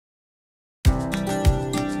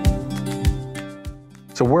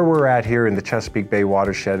So where we're at here in the Chesapeake Bay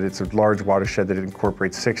Watershed, it's a large watershed that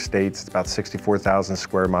incorporates 6 states. It's about 64,000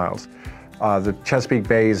 square miles. The Chesapeake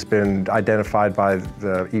Bay has been identified by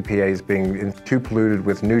the EPA as being too polluted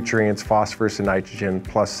with nutrients, phosphorus and nitrogen,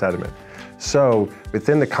 plus sediment. So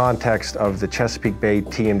within the context of the Chesapeake Bay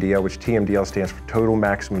TMDL, which TMDL stands for Total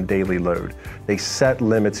Maximum Daily Load, they set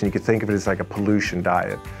limits, and you can think of it as like a pollution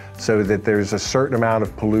diet. So that there's a certain amount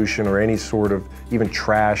of pollution or any sort of even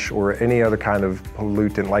trash or any other kind of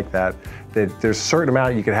pollutant like that, that there's a certain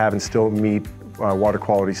amount you could have and still meet water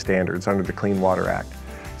quality standards under the Clean Water Act.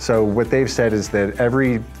 So what they've said is that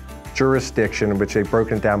every jurisdiction in which they've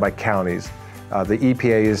broken it down by counties, the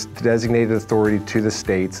EPA has designated authority to the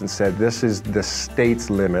states and said this is the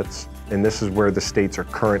state's limits and this is where the states are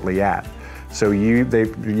currently at. So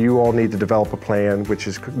you all need to develop a plan which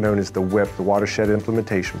is known as the WIP, the Watershed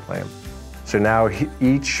Implementation Plan. So now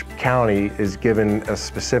each county is given a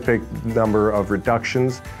specific number of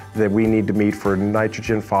reductions that we need to meet for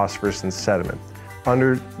nitrogen, phosphorus, and sediment.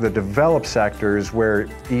 Under the developed sectors where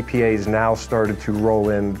EPA has now started to roll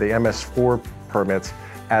in the MS4 permits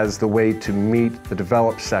as the way to meet the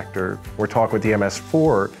developed sector. We're talking with the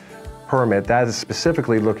MS4 permit, that is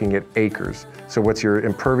specifically looking at acres. So what's your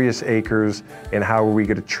impervious acres and how are we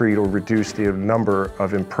going to treat or reduce the number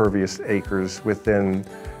of impervious acres within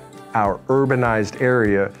our urbanized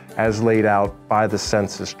area as laid out by the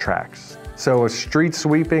census tracts. So a street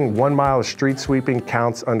sweeping, 1 mile of street sweeping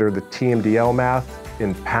counts under the TMDL math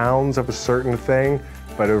in pounds of a certain thing,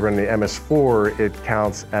 but over in the MS4, it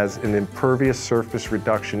counts as an impervious surface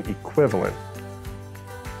reduction equivalent.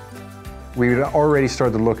 We've already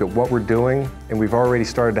started to look at what we're doing, and we've already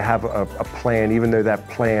started to have a plan, even though that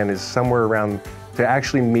plan is somewhere around, to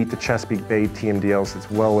actually meet the Chesapeake Bay TMDLs, it's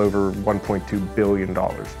well over $1.2 billion,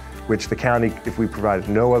 which the county, if we provided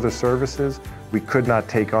no other services, we could not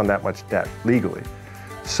take on that much debt legally.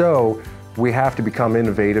 So we have to become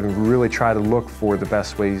innovative and really try to look for the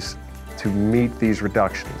best ways to meet these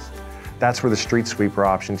reductions. That's where the street sweeper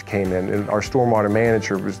options came in, and our stormwater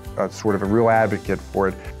manager was sort of a real advocate for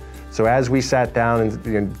it. So as we sat down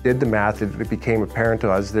and did the math, it became apparent to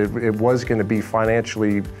us that it was going to be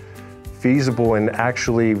financially feasible, and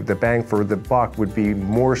actually the bang for the buck would be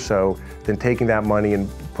more so than taking that money and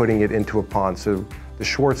putting it into a pond. So the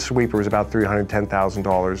Schwarze sweeper was about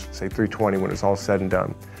 $310,000, say $320,000 when it's all said and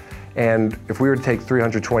done. And if we were to take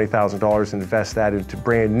 $320,000 and invest that into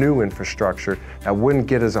brand new infrastructure, that wouldn't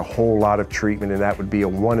get us a whole lot of treatment, and that would be a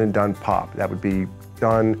one and done pop. That would be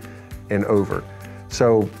done and over.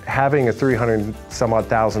 So having a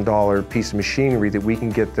 $300,000 piece of machinery that we can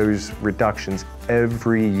get those reductions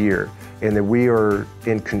every year, and that we are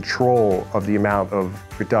in control of the amount of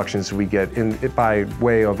reductions we get by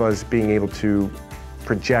way of us being able to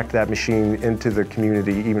project that machine into the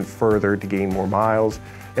community even further to gain more miles.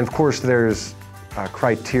 And of course, there's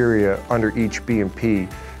criteria under each B&P.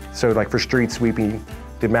 So like for street sweeping,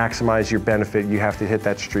 to maximize your benefit, you have to hit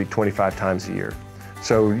that street 25 times a year.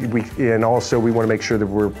 So also we want to make sure that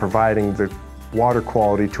we're providing the water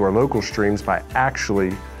quality to our local streams by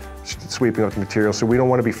actually sweeping up the material. So we don't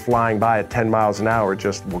want to be flying by at 10 miles an hour,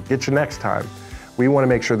 just, we'll get you next time. We want to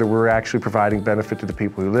make sure that we're actually providing benefit to the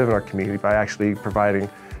people who live in our community by actually providing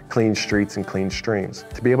clean streets and clean streams.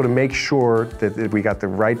 To be able to make sure that we got the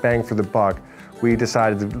right bang for the buck, we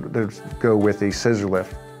decided to go with a scissor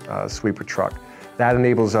lift sweeper truck. That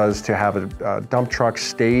enables us to have a dump truck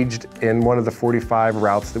staged in one of the 45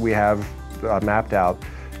 routes that we have mapped out,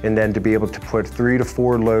 and then to be able to put 3 to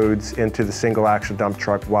 4 loads into the single axle dump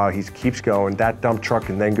truck while he keeps going. That dump truck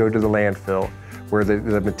can then go to the landfill where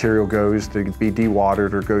the material goes to be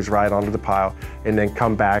dewatered or goes right onto the pile, and then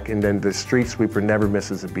come back, and then the street sweeper never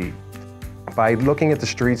misses a beat. By looking at the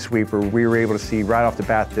street sweeper, we were able to see right off the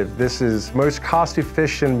bat that this is the most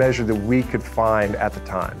cost-efficient measure that we could find at the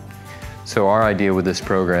time. So our idea with this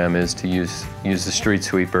program is to use the street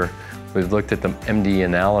sweeper. We've looked at the MD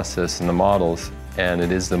analysis and the models, and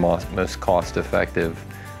it is the most cost-effective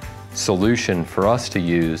solution for us to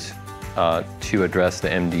use to address the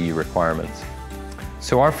MD requirements.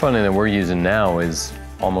 So our funding that we're using now is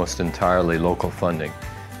almost entirely local funding.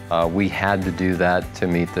 We had to do that to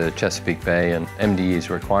meet the Chesapeake Bay and MDE's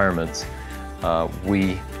requirements.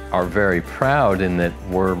 We are very proud in that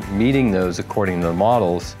we're meeting those according to the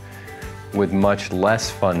models with much less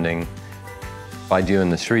funding by doing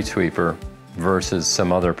the street sweeper versus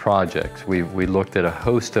some other projects. We looked at a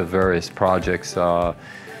host of various projects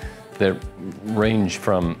that range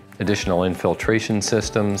from additional infiltration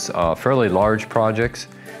systems, fairly large projects,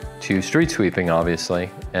 to street sweeping, obviously,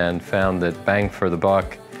 and found that bang for the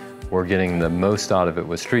buck, we're getting the most out of it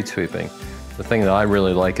with street sweeping. The thing that I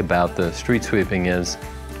really like about the street sweeping is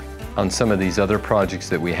on some of these other projects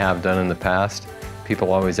that we have done in the past,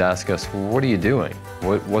 people always ask us, well, what are you doing?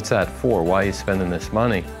 What's that for? Why are you spending this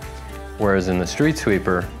money? Whereas in the street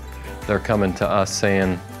sweeper, they're coming to us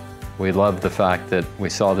saying, we love the fact that we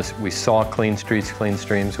saw clean streets, clean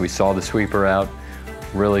streams, we saw the sweeper out,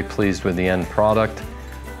 really pleased with the end product.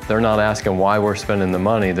 They're not asking why we're spending the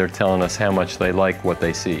money, they're telling us how much they like what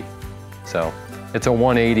they see. So it's a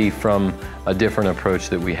 180 from a different approach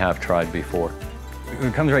that we have tried before.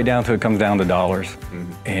 It comes right down to, it comes down to dollars.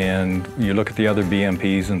 And you look at the other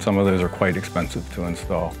BMPs and some of those are quite expensive to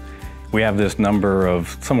install. We have this number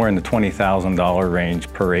of somewhere in the $20,000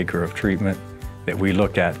 range per acre of treatment that we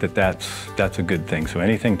look at, that's a good thing. So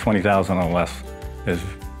anything 20,000 or less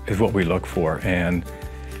is what we look for. And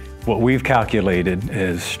what we've calculated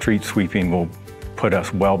is street sweeping will put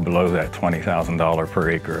us well below that $20,000 per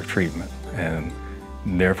acre of treatment. And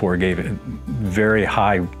therefore gave it very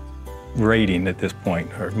high rating at this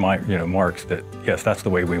point, or marks that, yes, that's the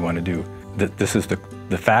way we want to do. This is the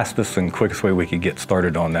fastest and quickest way we could get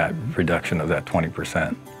started on that reduction of that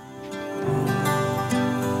 20%.